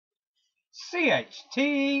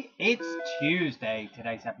CHT, it's Tuesday.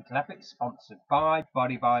 Today's Happy Clap is sponsored by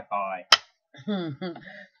Body by Bye.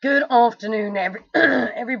 Good afternoon,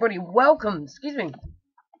 everybody. Welcome,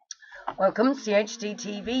 welcome, CHT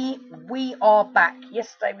TV. We are back.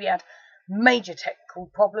 Yesterday we had major technical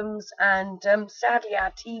problems, and sadly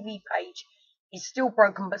our TV page is still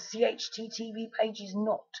broken, but CHT TV page is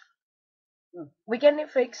not. We're getting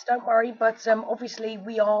it fixed, don't worry, but obviously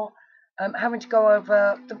we are having to go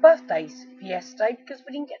over the birthdays for yesterday because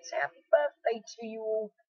we didn't get to say happy birthday to you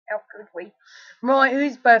all. How could we? Right,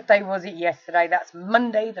 whose birthday was it yesterday? That's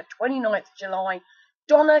Monday, the 29th of July.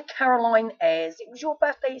 Donna Caroline Ayres. It was your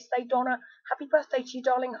birthday yesterday, Donna. Happy birthday to you,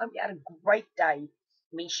 darling. Hope you had a great day.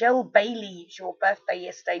 Michelle Bailey. It's your birthday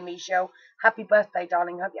yesterday, Michelle. Happy birthday,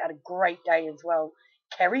 darling. Hope you had a great day as well.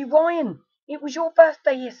 Kerry Ryan. It was your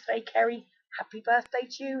birthday yesterday, Kerry. Happy birthday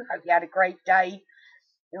to you. Hope you had a great day.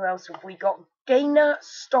 Who else have we got? Gaynor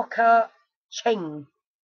Stocker Cheng.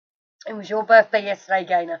 It was your birthday yesterday,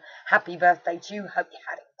 Gaynor. Happy birthday to you. Hope you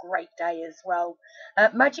had a great day as well.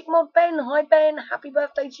 Magic Mod Ben. Hi, Ben. Happy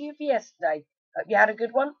birthday to you for yesterday. Hope you had a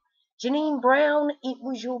good one. Janine Brown. It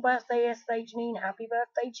was your birthday yesterday, Janine. Happy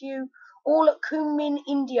birthday to you. All at Kunmin,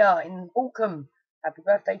 India in Balkham. Happy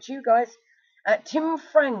birthday to you guys. Tim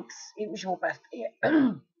Franks. It was your birthday.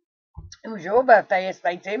 It was your birthday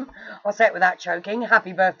yesterday, Tim. I'll say it without choking.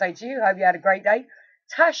 Happy birthday to you. Hope you had a great day.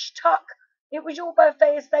 Tash Tuck. It was your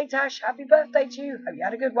birthday yesterday, Tash. Happy birthday to you. Hope you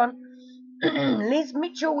had a good one. Liz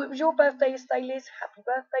Mitchell. It was your birthday yesterday, Liz. Happy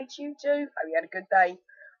birthday to you too. Hope you had a good day.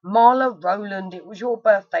 Marla Rowland. It was your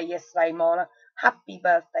birthday yesterday, Marla. Happy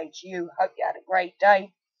birthday to you. Hope you had a great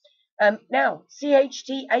day. Now,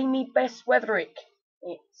 CHT Amy Bess Wetherick.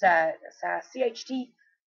 It's our CHT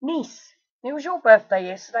niece. It was your birthday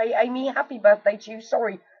yesterday, Amy. Happy birthday to you.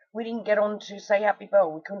 Sorry, we didn't get on to say happy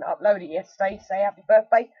birthday. We couldn't upload it yesterday to say happy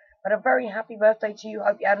birthday. But a very happy birthday to you.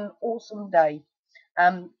 Hope you had an awesome day.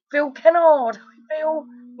 Phil Kennard. Hi, Phil.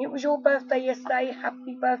 It was your birthday yesterday.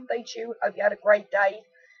 Happy birthday to you. Hope you had a great day.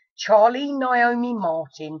 Charlie Naomi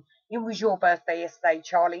Martin. It was your birthday yesterday,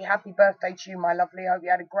 Charlie. Happy birthday to you, my lovely. Hope you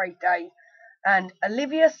had a great day. And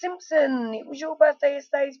Olivia Simpson. It was your birthday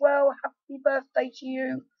yesterday as well. Happy birthday to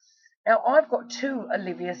you. Now, I've got two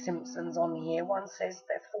Olivia Simpsons on here. One says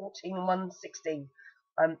they're 14 and one's 16.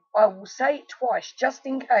 I will say it twice, just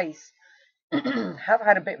in case. Have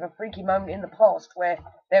had a bit of a freaky moment in the past where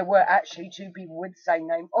there were actually two people with the same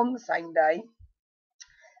name on the same day.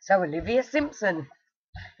 So, Olivia Simpson,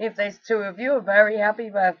 if there's two of you, a very happy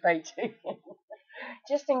birthday to you.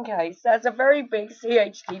 Just in case. That's a very big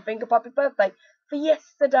CHT Finger Puppy birthday for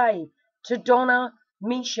yesterday to Donna,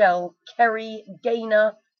 Michelle, Kerry,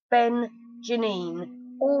 Gaynor, Ben,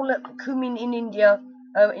 Janine, all at Kumin in India,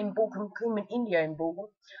 in Balkham, Kumin, India in Balkham.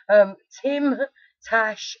 Tim,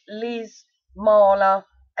 Tash, Liz, Marla,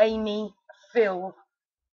 Amy, Phil,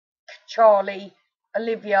 Charlie,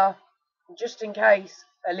 Olivia, just in case,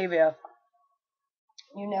 Olivia.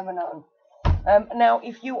 You never know. Now,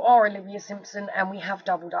 if you are Olivia Simpson and we have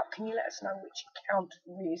doubled up, can you let us know which account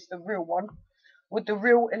is the real one? Would the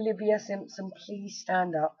real Olivia Simpson please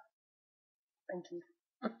stand up? Thank you.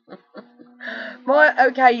 Right,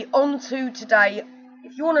 okay, on to today.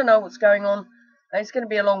 If you want to know what's going on, it's going to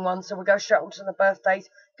be a long one, so we'll go straight on to the birthdays.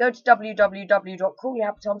 Go to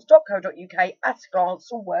www.crawleyhappytimes.co.uk at a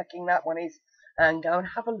glance, all working that one is, and go and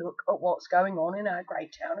have a look at what's going on in our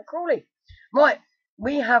great town of Crawley. Right,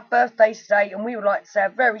 we have birthdays today, and we would like to say a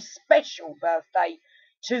very special birthday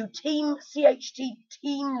to Team CHT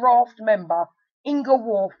Team Raft member Inga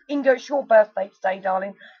Wolf. Inga, it's your birthday today,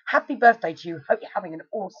 darling. Happy birthday to you. Hope you're having an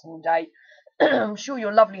awesome day. I'm sure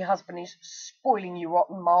your lovely husband is spoiling you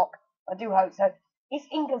rotten, Mark. I do hope so. It's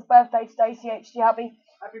Inga's birthday today, CHT hubby.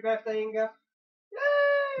 Happy birthday, Inga.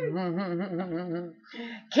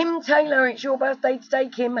 Kim Taylor, it's your birthday today,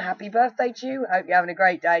 Kim. Happy birthday to you. Hope you're having a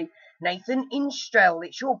great day. Nathan Instrell,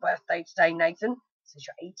 it's your birthday today, Nathan. Says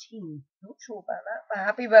you're 18. Not sure about that, but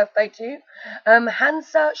happy birthday to you.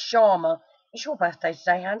 Hansa Sharma, it's your birthday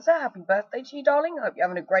today, Hansa. Happy birthday to you, darling. Hope you're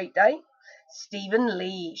having a great day. Stephen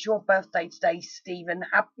Lee, it's your birthday today, Stephen.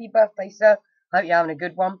 Happy birthday, sir. Hope you're having a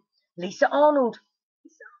good one. Lisa Arnold,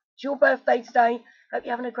 it's your birthday today. Hope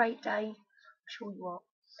you're having a great day. I'm sure you are.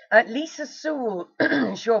 Lisa Sewell,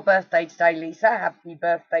 it's your birthday today, Lisa. Happy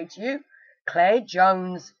birthday to you. Claire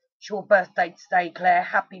Jones, it's your birthday today, Claire.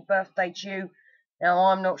 Happy birthday to you. Now,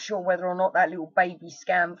 I'm not sure whether or not that little baby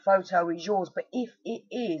scam photo is yours, but if it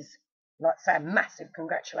is, I'd like to say a massive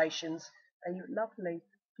congratulations. Are you lovely?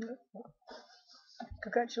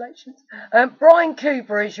 Congratulations. Brian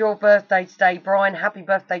Cooper, is your birthday today, Brian. Happy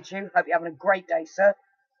birthday to you. Hope you're having a great day, sir.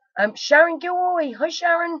 Sharon Gilroy. Hi,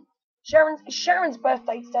 Sharon. Sharon's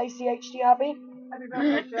birthday today, CHT Abby. Happy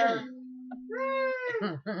birthday, Sharon.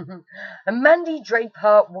 And Mandy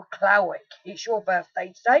Draper Waclawick, it's your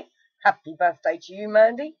birthday today. Happy birthday to you,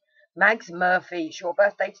 Mandy. Mags Murphy, it's your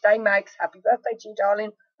birthday today, Mags. Happy birthday to you,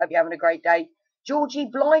 darling. Hope you're having a great day. Georgie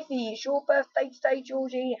Blythe, it's your birthday today,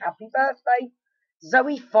 Georgie. Happy birthday.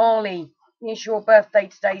 Zoe Farley, it's your birthday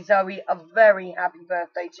today, Zoe. A very happy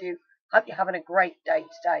birthday to you. Hope you're having a great day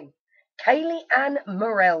today. Kaylee Ann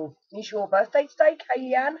Morell, it's your birthday today,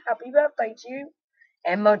 Kaylee Ann. Happy birthday to you.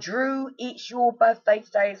 Emma Drew, it's your birthday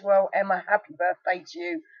today as well. Emma, happy birthday to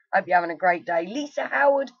you. Hope you're having a great day. Lisa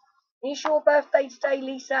Howard, it's your birthday today,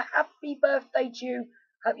 Lisa. Happy birthday to you.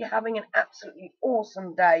 Hope you're having an absolutely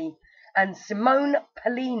awesome day. And Simone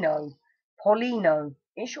Polino,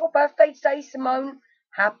 it's your birthday today, Simone.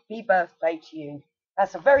 Happy birthday to you.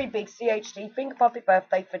 That's a very big CHT Finger Puppet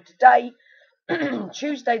birthday for today,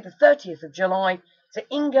 Tuesday the 30th of July, to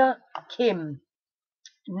Inga, Kim,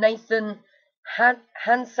 Nathan,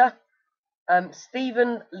 Hansa,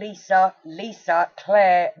 Stephen, Lisa,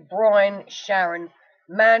 Claire, Brian, Sharon,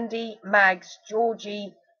 Mandy, Mags,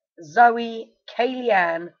 Georgie, Zoe,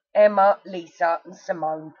 Kayleanne, Emma, Lisa, and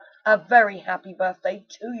Simone. A very happy birthday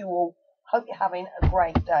to you all. Hope you're having a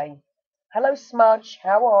great day. Hello, Smudge.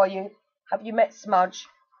 How are you? Have you met Smudge?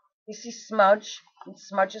 This is Smudge, and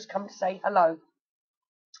Smudge has come to say hello.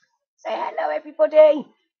 Say hello, everybody. Hello,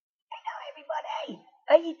 everybody.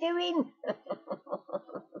 How you doing?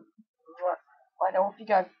 Right, off you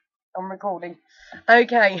go. I'm recording.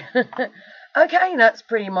 Okay. Okay, that's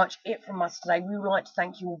pretty much it from us today. We would like to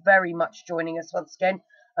thank you all very much for joining us once again.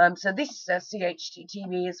 So this CHT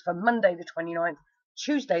TV is for Monday the 29th,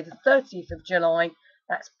 Tuesday the 30th of July.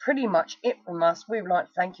 That's pretty much it from us. We would like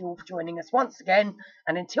to thank you all for joining us once again.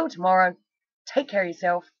 And until tomorrow, take care of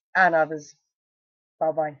yourself and others.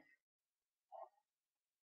 Bye-bye.